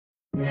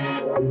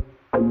Welcome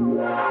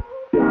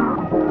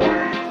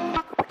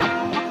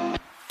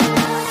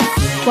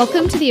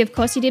to the Of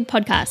Course You Did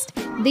podcast,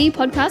 the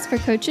podcast for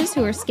coaches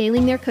who are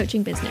scaling their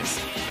coaching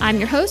business. I'm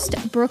your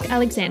host, Brooke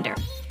Alexander.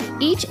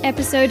 Each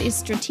episode is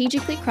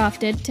strategically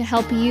crafted to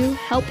help you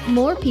help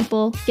more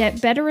people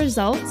get better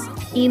results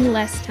in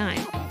less time.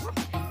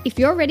 If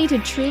you're ready to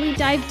truly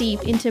dive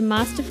deep into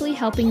masterfully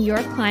helping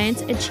your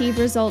clients achieve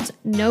results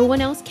no one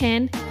else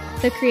can,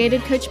 the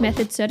Created Coach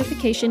Method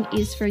certification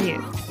is for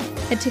you.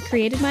 Head to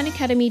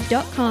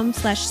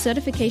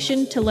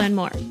createdmindacademy.com/certification to learn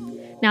more.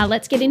 Now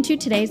let's get into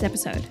today's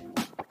episode.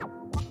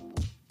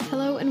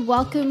 Hello and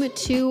welcome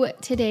to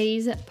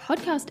today's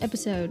podcast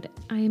episode.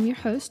 I am your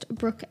host,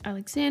 Brooke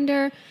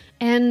Alexander,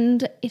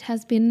 and it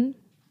has been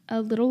a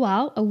little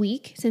while, a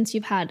week, since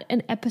you've had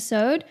an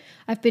episode.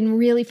 I've been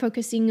really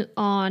focusing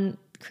on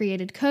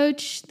Created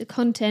Coach, the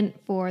content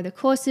for the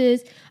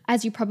courses.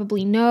 As you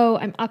probably know,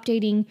 I'm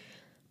updating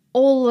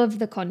all of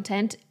the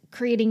content,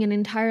 creating an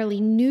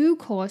entirely new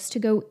course to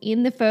go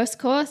in the first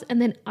course,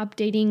 and then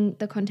updating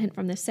the content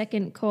from the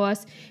second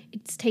course.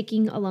 It's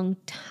taking a long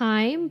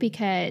time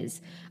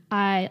because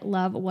I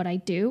love what I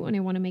do and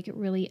I want to make it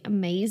really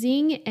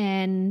amazing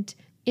and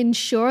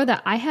ensure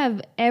that I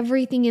have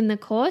everything in the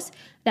course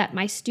that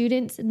my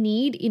students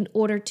need in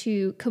order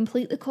to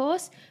complete the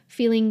course,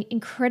 feeling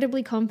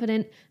incredibly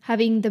confident,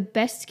 having the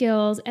best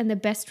skills and the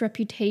best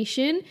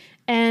reputation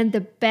and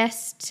the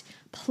best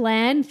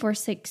plan for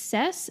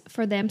success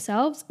for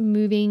themselves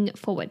moving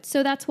forward.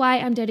 So that's why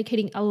I'm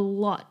dedicating a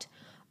lot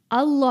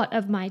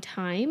of my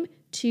time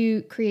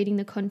to creating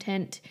the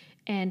content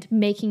and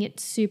making it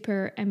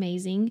super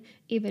amazing,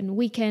 even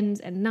weekends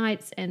and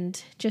nights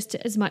and just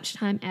as much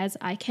time as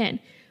I can.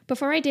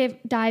 Before I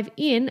dive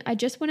in, I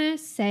just want to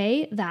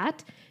say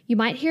that you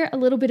might hear a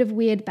little bit of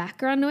weird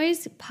background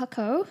noise.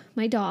 Paco,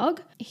 my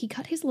dog, he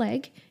cut his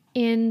leg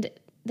and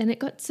then it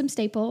got some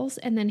staples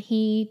and then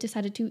he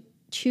decided to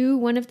chew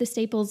one of the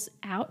staples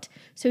out.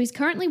 So he's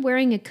currently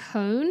wearing a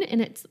cone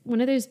and it's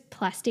one of those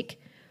plastic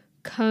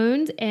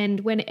cones, and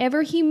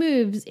whenever he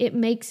moves, it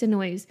makes a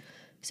noise.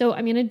 So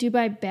I'm going to do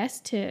my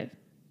best to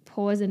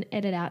pause and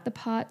edit out the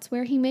parts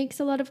where he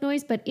makes a lot of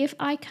noise. But if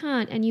I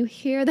can't and you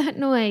hear that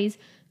noise,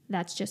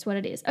 that's just what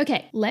it is.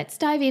 Okay, let's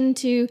dive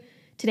into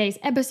today's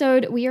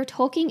episode. We are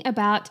talking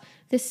about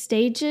the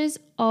stages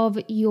of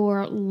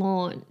your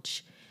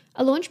launch.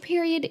 A launch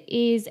period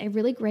is a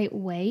really great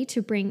way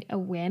to bring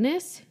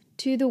awareness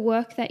to the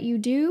work that you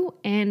do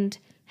and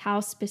how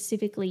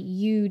specifically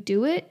you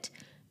do it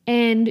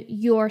and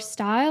your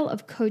style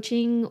of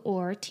coaching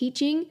or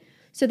teaching,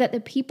 so that the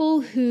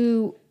people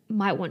who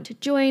might want to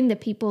join, the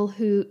people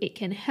who it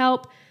can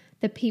help,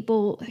 the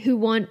people who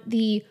want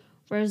the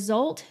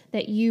result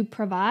that you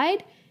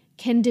provide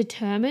can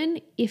determine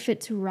if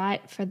it's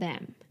right for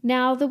them.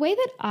 Now, the way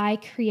that I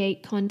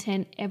create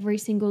content every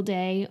single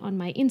day on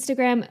my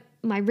Instagram,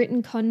 my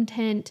written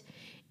content,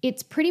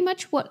 it's pretty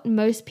much what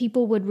most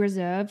people would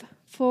reserve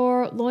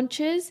for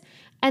launches.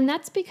 And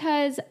that's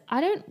because I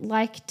don't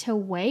like to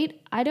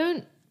wait. I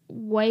don't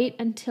wait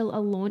until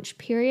a launch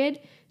period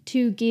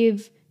to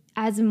give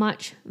as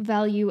much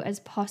value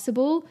as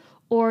possible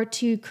or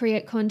to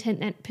create content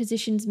that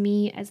positions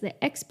me as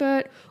the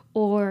expert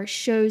or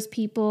shows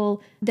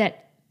people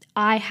that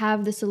I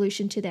have the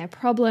solution to their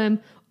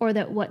problem, or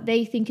that what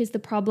they think is the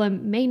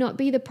problem may not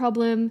be the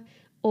problem,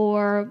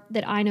 or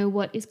that I know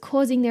what is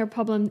causing their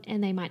problem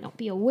and they might not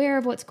be aware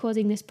of what's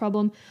causing this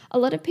problem. A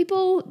lot of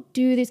people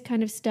do this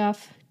kind of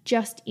stuff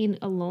just in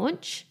a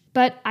launch,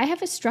 but I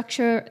have a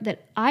structure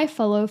that I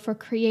follow for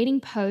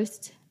creating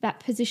posts that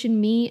position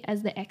me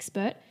as the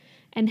expert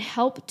and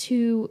help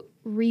to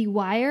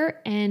rewire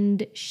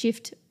and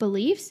shift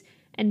beliefs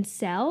and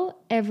sell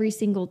every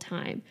single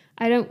time.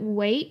 I don't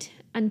wait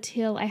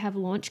until I have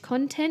launch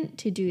content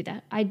to do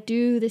that. I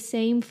do the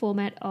same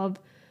format of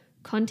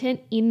content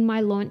in my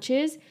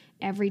launches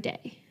every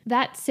day.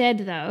 That said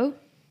though,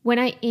 when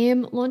I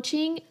am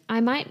launching,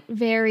 I might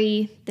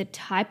vary the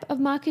type of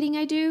marketing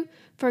I do.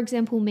 For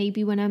example,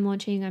 maybe when I'm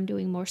launching, I'm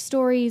doing more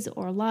stories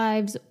or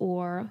lives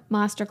or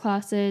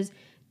masterclasses,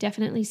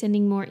 definitely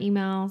sending more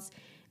emails.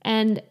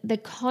 And the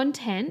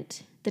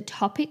content, the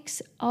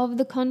topics of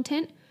the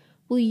content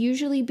will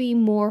usually be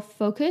more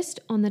focused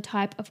on the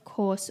type of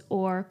course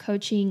or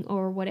coaching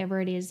or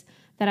whatever it is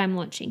that I'm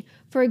launching.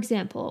 For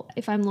example,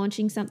 if I'm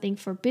launching something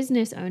for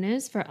business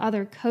owners, for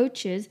other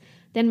coaches,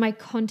 then my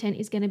content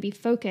is going to be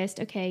focused.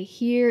 Okay,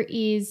 here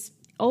is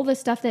all the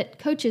stuff that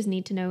coaches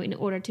need to know in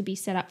order to be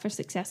set up for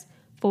success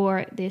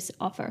for this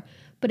offer.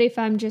 But if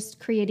I'm just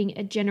creating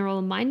a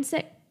general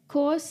mindset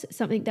course,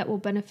 something that will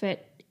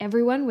benefit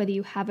everyone, whether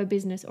you have a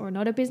business or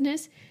not a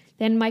business,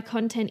 then my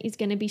content is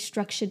going to be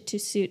structured to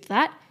suit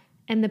that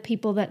and the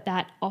people that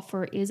that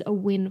offer is a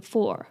win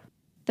for.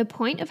 The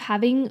point of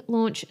having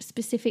launch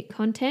specific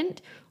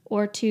content,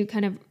 or to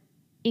kind of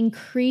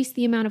increase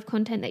the amount of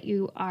content that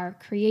you are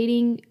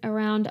creating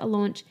around a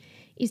launch,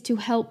 is to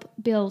help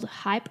build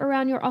hype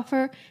around your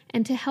offer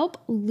and to help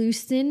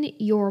loosen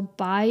your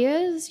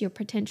buyers, your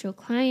potential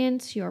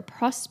clients, your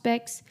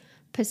prospects'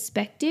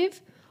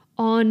 perspective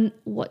on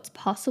what's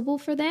possible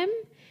for them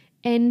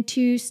and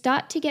to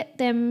start to get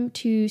them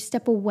to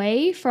step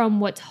away from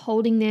what's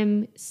holding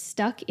them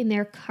stuck in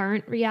their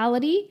current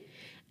reality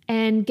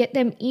and get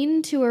them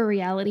into a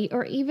reality,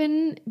 or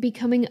even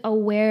becoming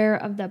aware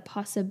of the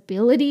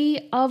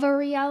possibility of a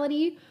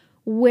reality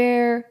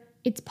where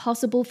it's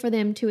possible for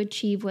them to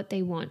achieve what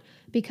they want.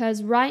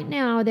 Because right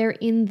now they're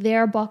in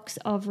their box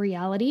of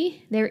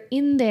reality. They're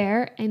in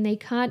there and they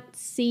can't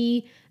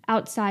see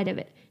outside of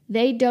it.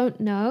 They don't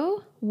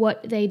know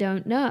what they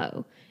don't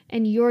know.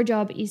 And your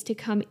job is to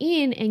come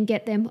in and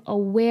get them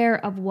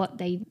aware of what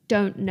they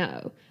don't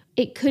know.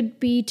 It could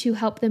be to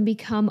help them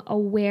become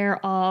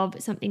aware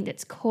of something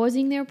that's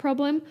causing their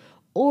problem,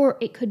 or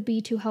it could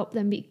be to help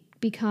them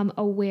become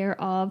aware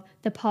of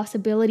the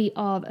possibility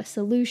of a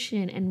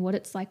solution and what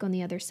it's like on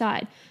the other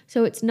side.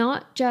 So it's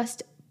not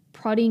just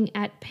prodding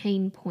at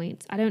pain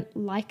points. I don't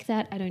like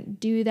that. I don't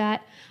do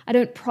that. I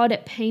don't prod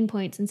at pain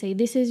points and say,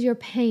 this is your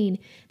pain.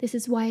 This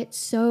is why it's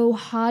so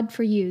hard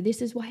for you.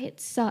 This is why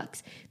it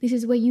sucks. This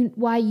is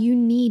why you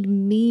need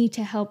me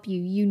to help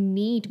you. You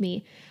need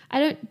me. I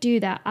don't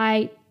do that.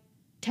 I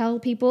tell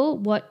people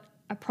what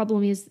a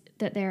problem is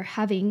that they're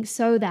having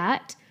so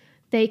that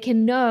they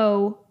can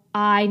know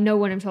I know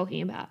what I'm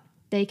talking about.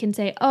 They can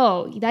say,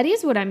 oh, that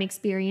is what I'm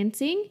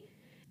experiencing.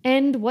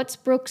 And what's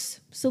Brooke's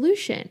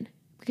solution?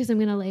 Because I'm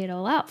going to lay it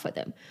all out for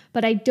them.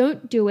 But I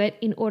don't do it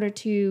in order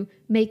to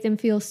make them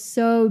feel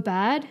so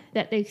bad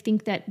that they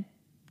think that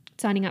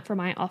signing up for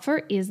my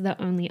offer is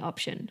the only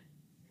option.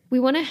 We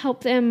want to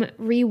help them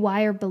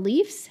rewire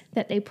beliefs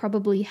that they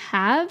probably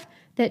have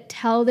that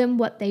tell them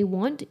what they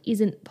want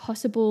isn't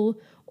possible,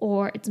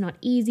 or it's not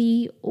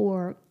easy,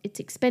 or it's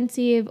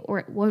expensive, or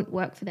it won't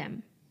work for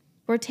them.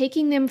 We're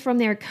taking them from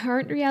their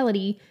current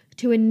reality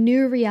to a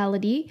new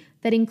reality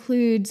that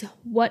includes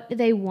what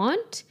they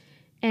want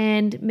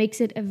and makes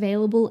it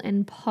available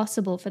and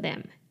possible for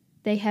them.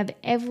 They have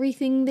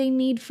everything they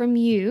need from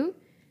you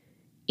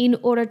in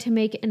order to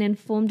make an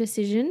informed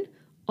decision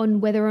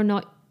on whether or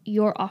not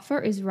your offer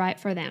is right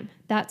for them.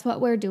 That's what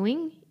we're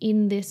doing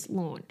in this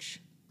launch.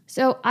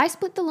 So I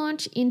split the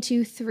launch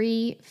into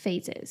 3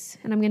 phases,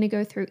 and I'm going to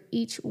go through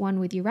each one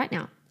with you right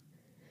now.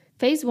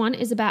 Phase 1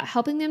 is about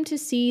helping them to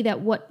see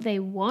that what they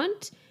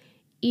want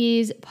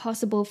is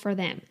possible for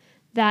them,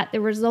 that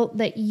the result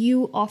that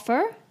you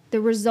offer,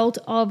 the result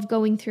of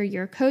going through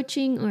your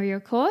coaching or your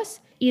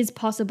course, is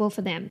possible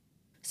for them.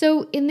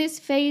 So in this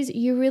phase,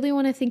 you really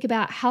want to think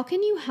about how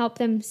can you help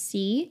them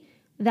see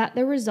that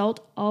the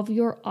result of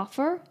your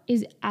offer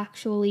is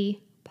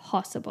actually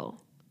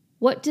possible.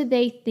 What do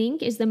they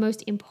think is the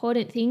most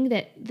important thing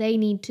that they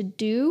need to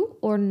do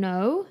or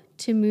know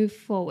to move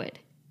forward?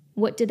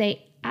 What do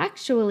they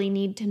actually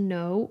need to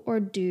know or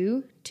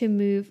do to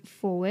move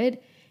forward?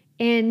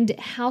 And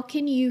how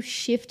can you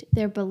shift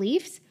their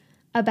beliefs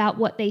about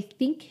what they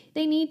think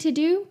they need to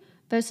do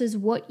versus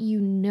what you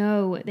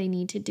know they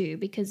need to do?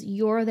 Because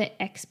you're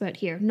the expert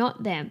here,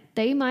 not them.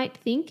 They might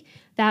think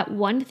that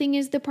one thing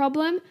is the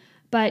problem,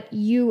 but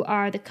you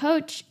are the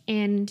coach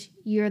and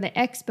you're the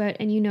expert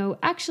and you know,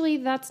 actually,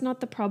 that's not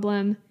the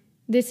problem.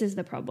 This is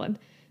the problem.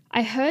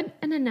 I heard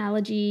an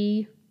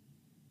analogy,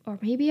 or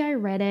maybe I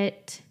read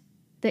it,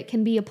 that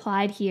can be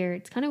applied here.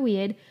 It's kind of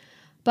weird,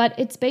 but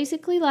it's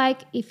basically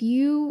like if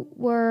you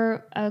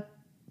were a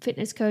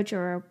fitness coach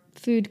or a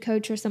food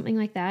coach or something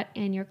like that,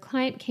 and your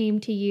client came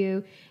to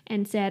you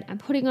and said, I'm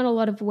putting on a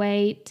lot of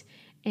weight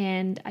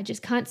and I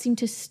just can't seem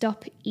to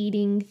stop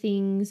eating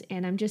things,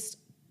 and I'm just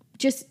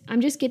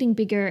getting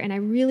bigger and I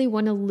really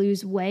want to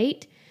lose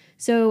weight.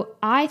 So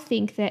I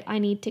think that I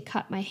need to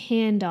cut my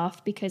hand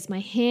off because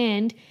my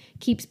hand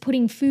keeps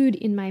putting food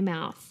in my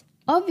mouth.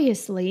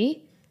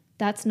 Obviously,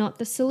 that's not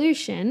the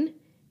solution.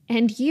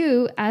 And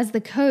you, as the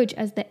coach,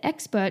 as the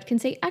expert, can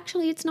say,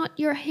 actually, it's not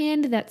your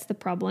hand that's the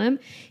problem.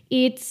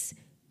 It's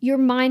your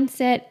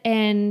mindset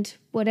and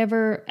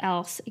whatever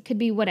else. It could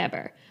be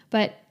whatever.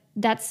 But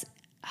that's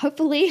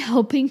hopefully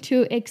helping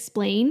to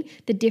explain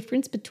the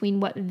difference between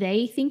what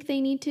they think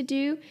they need to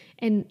do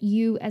and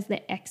you as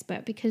the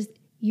expert, because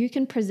you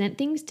can present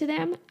things to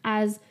them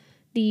as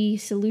the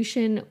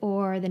solution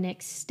or the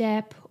next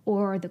step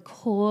or the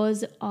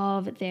cause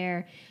of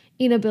their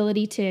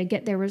inability to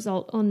get their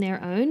result on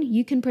their own.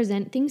 You can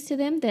present things to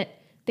them that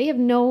they have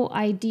no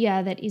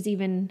idea that is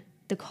even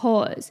the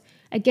cause.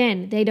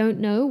 Again, they don't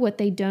know what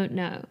they don't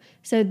know.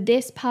 So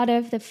this part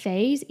of the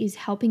phase is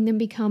helping them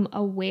become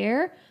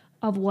aware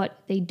of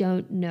what they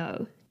don't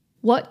know.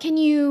 What can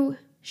you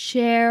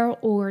share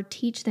or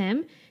teach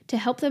them to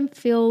help them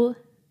fill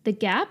the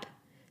gap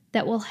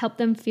that will help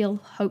them feel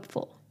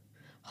hopeful?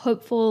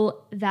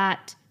 Hopeful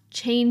that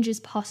change is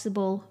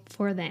possible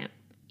for them.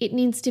 It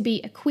needs to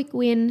be a quick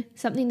win,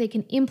 something they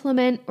can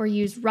implement or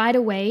use right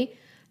away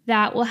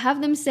that will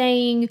have them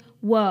saying,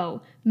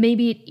 whoa,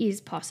 maybe it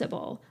is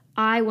possible.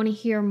 I want to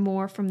hear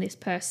more from this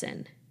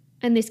person.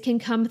 And this can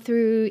come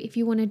through if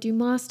you want to do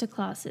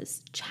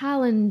masterclasses,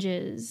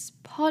 challenges,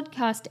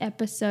 podcast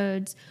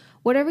episodes,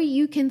 whatever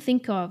you can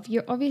think of.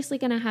 You're obviously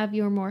going to have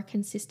your more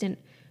consistent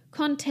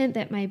content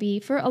that may be,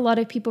 for a lot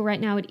of people right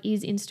now, it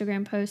is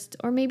Instagram posts,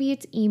 or maybe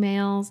it's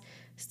emails,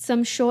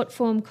 some short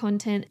form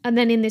content. And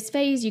then in this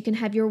phase, you can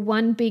have your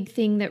one big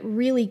thing that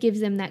really gives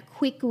them that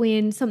quick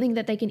win, something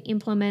that they can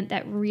implement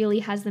that really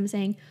has them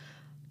saying,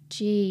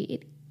 gee,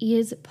 it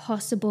is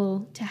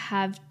possible to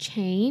have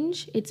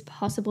change. It's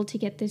possible to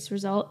get this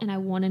result, and I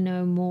want to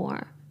know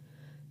more.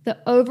 The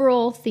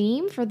overall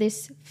theme for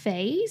this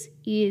phase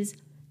is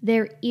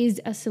there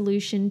is a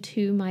solution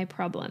to my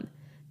problem.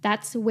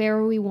 That's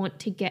where we want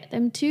to get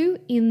them to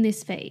in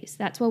this phase.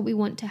 That's what we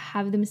want to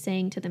have them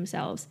saying to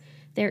themselves.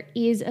 There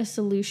is a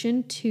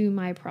solution to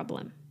my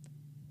problem.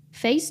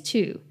 Phase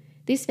 2.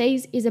 This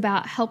phase is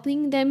about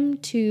helping them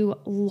to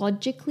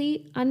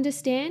logically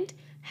understand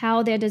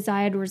how their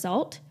desired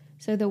result,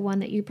 so the one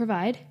that you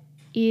provide,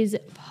 is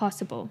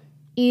possible.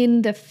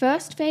 In the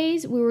first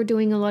phase, we were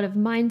doing a lot of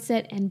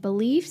mindset and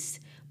beliefs,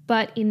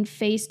 but in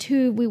phase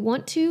 2, we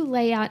want to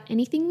lay out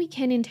anything we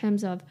can in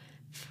terms of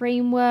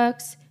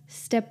frameworks,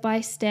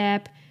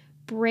 step-by-step,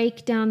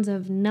 breakdowns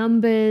of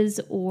numbers,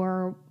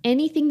 or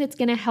anything that's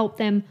going to help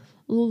them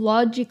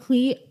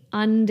logically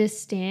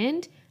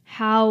understand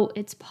how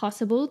it's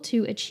possible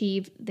to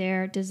achieve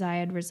their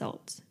desired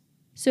results.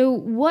 So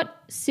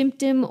what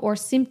symptom or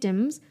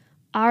symptoms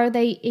are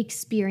they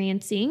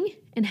experiencing,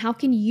 and how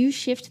can you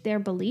shift their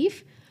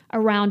belief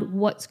around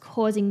what's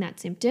causing that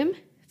symptom?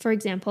 For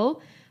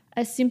example,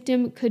 a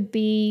symptom could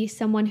be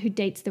someone who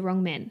dates the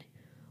wrong men.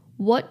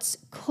 What's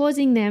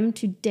causing them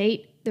to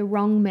date the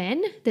wrong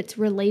men that's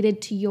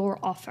related to your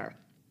offer?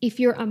 If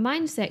you're a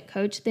mindset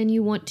coach, then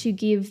you want to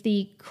give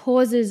the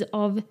causes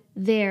of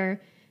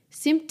their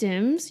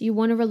symptoms. You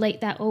want to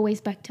relate that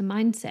always back to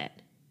mindset.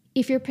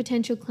 If your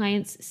potential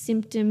client's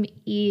symptom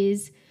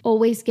is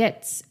always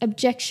gets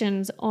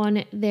objections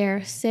on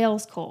their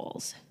sales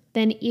calls,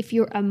 then if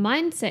you're a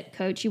mindset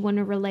coach, you want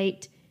to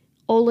relate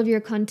all of your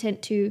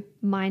content to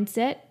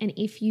mindset. And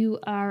if you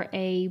are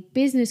a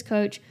business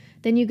coach,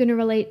 then you're going to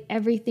relate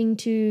everything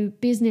to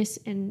business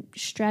and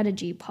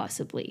strategy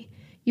possibly.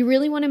 You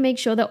really want to make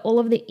sure that all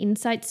of the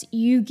insights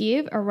you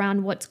give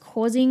around what's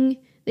causing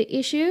the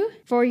issue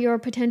for your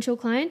potential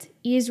clients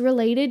is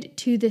related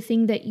to the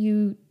thing that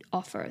you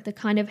offer, the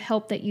kind of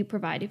help that you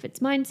provide. If it's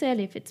mindset,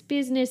 if it's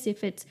business,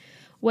 if it's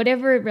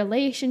whatever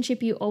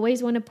relationship, you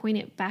always want to point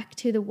it back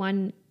to the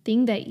one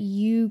thing that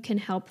you can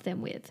help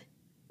them with.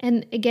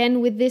 And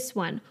again, with this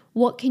one,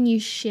 what can you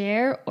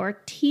share or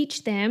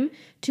teach them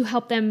to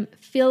help them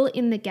fill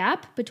in the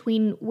gap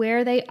between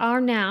where they are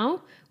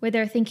now, where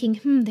they're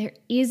thinking, there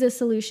is a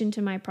solution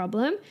to my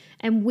problem,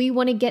 and we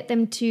want to get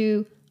them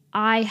to,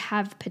 I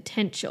have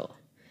potential.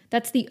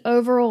 That's the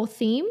overall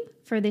theme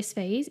for this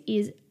phase,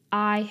 is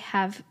I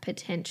have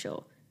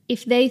potential.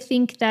 If they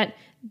think that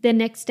the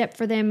next step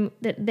for them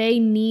that they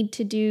need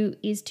to do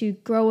is to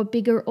grow a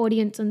bigger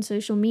audience on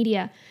social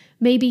media,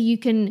 maybe you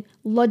can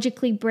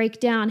logically break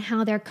down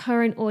how their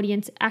current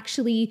audience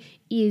actually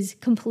is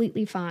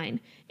completely fine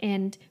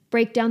and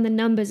break down the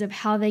numbers of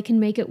how they can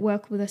make it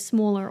work with a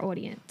smaller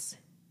audience.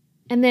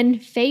 And then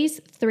phase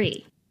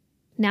 3.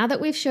 Now that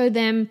we've showed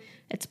them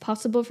it's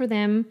possible for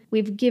them,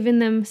 we've given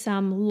them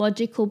some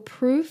logical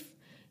proof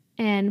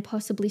and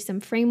possibly some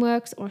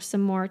frameworks or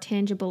some more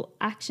tangible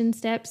action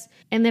steps,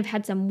 and they've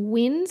had some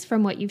wins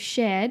from what you've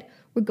shared,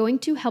 we're going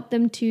to help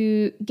them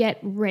to get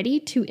ready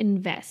to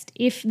invest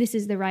if this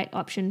is the right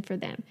option for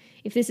them.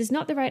 If this is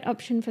not the right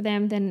option for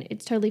them, then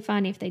it's totally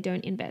fine if they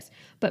don't invest.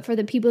 But for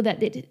the people that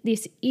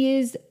this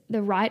is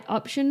the right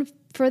option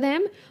for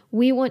them,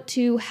 we want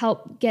to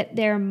help get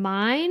their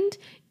mind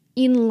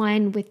in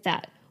line with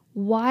that.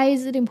 Why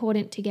is it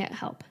important to get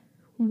help?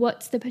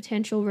 What's the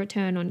potential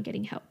return on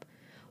getting help?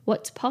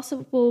 What's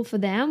possible for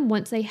them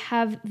once they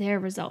have their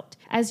result?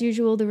 As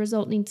usual, the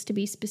result needs to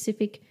be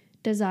specific,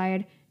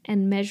 desired,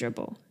 and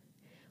measurable.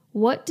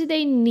 What do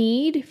they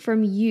need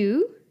from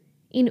you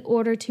in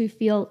order to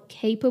feel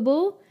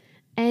capable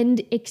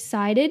and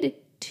excited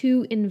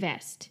to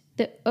invest?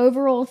 The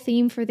overall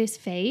theme for this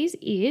phase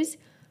is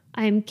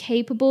I am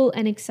capable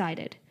and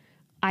excited.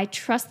 I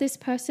trust this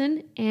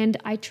person and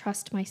I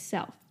trust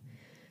myself.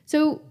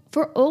 So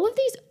for all of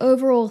these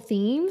overall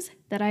themes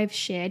that I've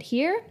shared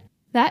here,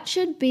 that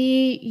should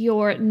be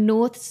your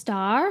North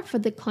Star for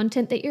the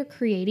content that you're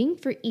creating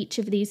for each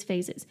of these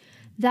phases.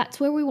 That's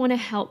where we want to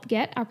help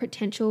get our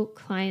potential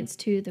clients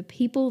to, the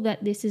people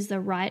that this is the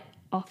right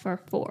offer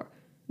for.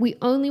 We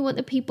only want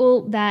the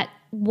people that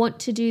want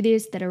to do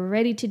this, that are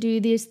ready to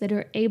do this, that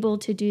are able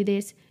to do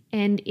this.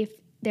 And if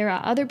there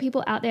are other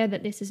people out there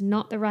that this is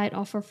not the right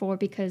offer for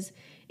because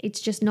it's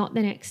just not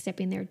the next step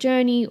in their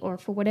journey or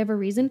for whatever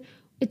reason,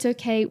 it's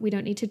okay. We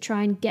don't need to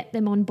try and get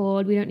them on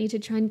board. We don't need to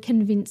try and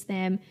convince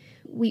them.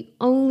 We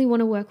only want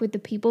to work with the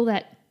people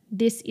that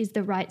this is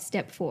the right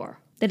step for,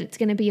 that it's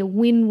going to be a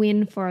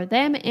win-win for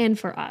them and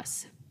for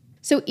us.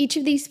 So each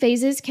of these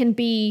phases can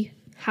be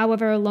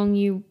however long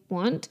you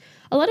want.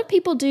 A lot of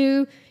people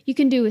you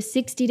can do a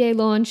 60-day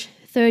launch,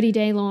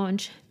 30-day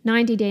launch,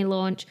 90-day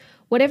launch,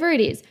 whatever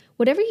it is,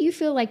 whatever you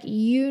feel like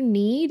you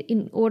need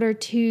in order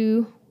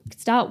to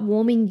Start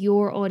warming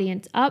your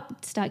audience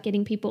up, start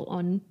getting people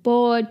on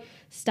board,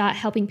 start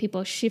helping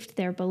people shift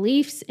their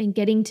beliefs and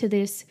getting to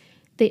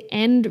the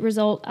end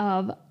result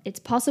of it's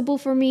possible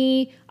for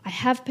me, I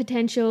have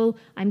potential,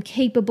 I'm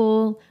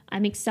capable,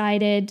 I'm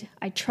excited,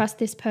 I trust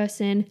this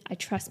person, I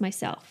trust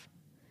myself.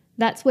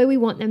 That's where we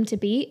want them to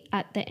be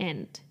at the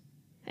end.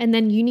 And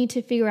then you need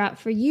to figure out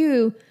for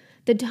you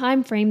the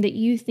time frame that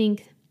you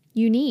think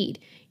you need.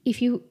 If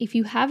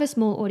you have a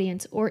small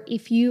audience, or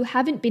if you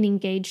haven't been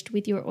engaged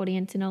with your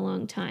audience in a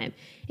long time,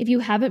 if you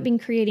haven't been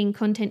creating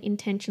content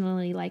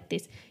intentionally like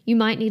this, you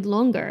might need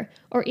longer.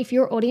 Or if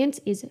your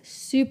audience is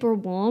super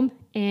warm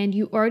and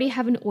you already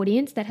have an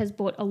audience that has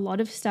bought a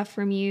lot of stuff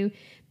from you,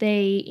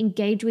 they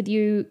engage with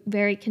you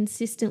very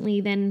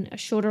consistently, then a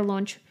shorter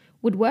launch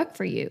would work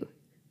for you.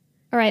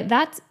 All right,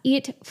 that's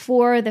it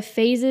for the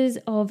phases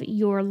of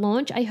your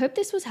launch. I hope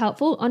this was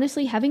helpful.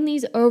 Honestly, having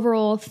these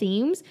overall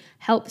themes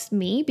helps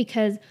me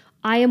because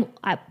I'm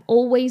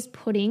always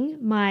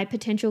putting my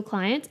potential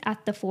clients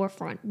at the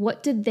forefront.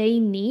 What do they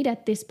need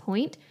at this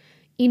point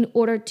in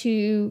order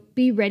to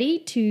be ready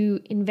to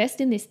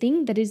invest in this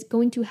thing that is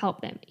going to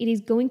help them? It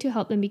is going to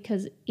help them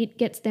because it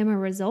gets them a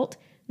result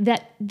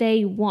that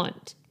they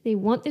want. They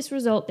want this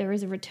result. There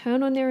is a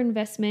return on their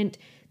investment.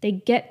 They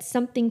get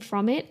something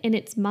from it, and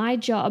it's my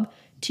job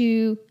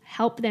to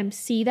help them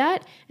see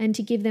that and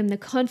to give them the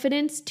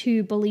confidence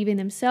to believe in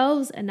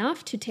themselves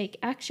enough to take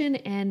action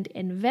and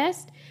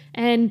invest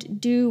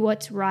and do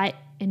what's right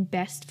and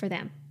best for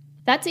them.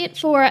 That's it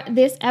for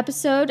this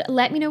episode.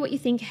 Let me know what you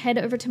think. Head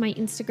over to my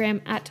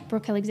Instagram at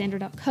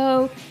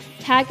brookealexander.co.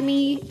 Tag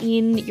me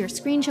in your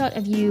screenshot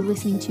of you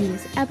listening to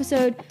this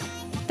episode.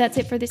 That's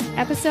it for this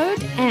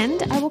episode,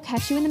 and I will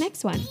catch you in the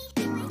next one.